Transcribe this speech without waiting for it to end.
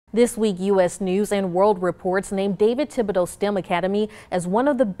This week, U.S. News and World Reports named David Thibodaux STEM Academy as one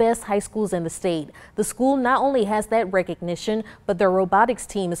of the best high schools in the state. The school not only has that recognition, but their robotics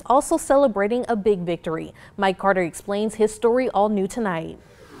team is also celebrating a big victory. Mike Carter explains his story all new tonight.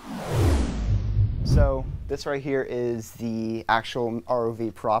 So this right here is the actual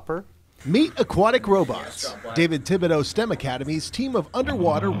ROV proper. Meet Aquatic Robots, David Thibodaux STEM Academy's team of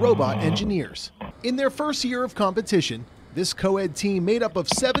underwater robot engineers. In their first year of competition, this co-ed team made up of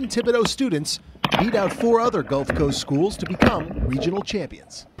 7 Thibodaux students beat out 4 other Gulf Coast schools to become regional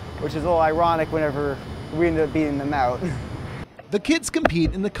champions. Which is a little ironic whenever we ended up beating them out. The kids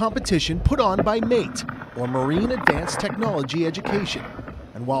compete in the competition put on by MATE, or Marine Advanced Technology Education.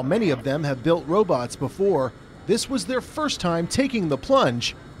 And while many of them have built robots before, this was their first time taking the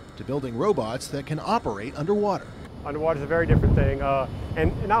plunge to building robots that can operate underwater. Underwater is a very different thing,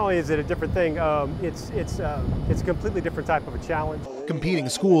 and not only is it a different thing, it's a completely different type of a challenge. Competing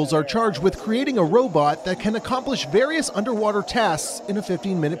schools are charged with creating a robot that can accomplish various underwater tasks in a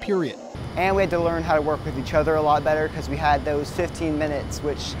 15-minute period. And we had to learn how to work with each other a lot better because we had those 15 minutes,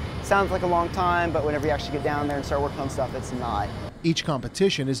 which sounds like a long time, but whenever you actually get down there and start working on stuff, it's not. Each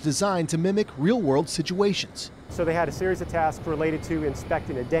competition is designed to mimic real-world situations. So they had a series of tasks related to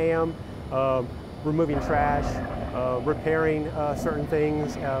inspecting a dam, removing trash, repairing certain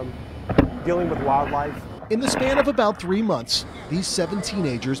things, dealing with wildlife. In the span of about 3 months, these 7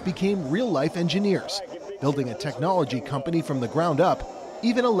 teenagers became real-life engineers, building a technology company from the ground up,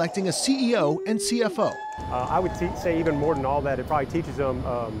 even electing a CEO and CFO. I would say even more than all that, it probably teaches them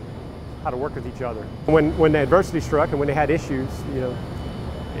how to work with each other. When the adversity struck and when they had issues,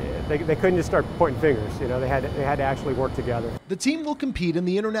 they couldn't just start pointing fingers. They had to actually work together. The team will compete in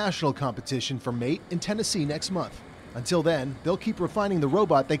the international competition for MATE in Tennessee next month. Until then, they'll keep refining the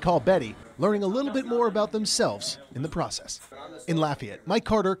robot they call Betty, learning a little bit more about themselves in the process. In Lafayette, Mike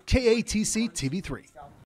Carter, KATC TV3.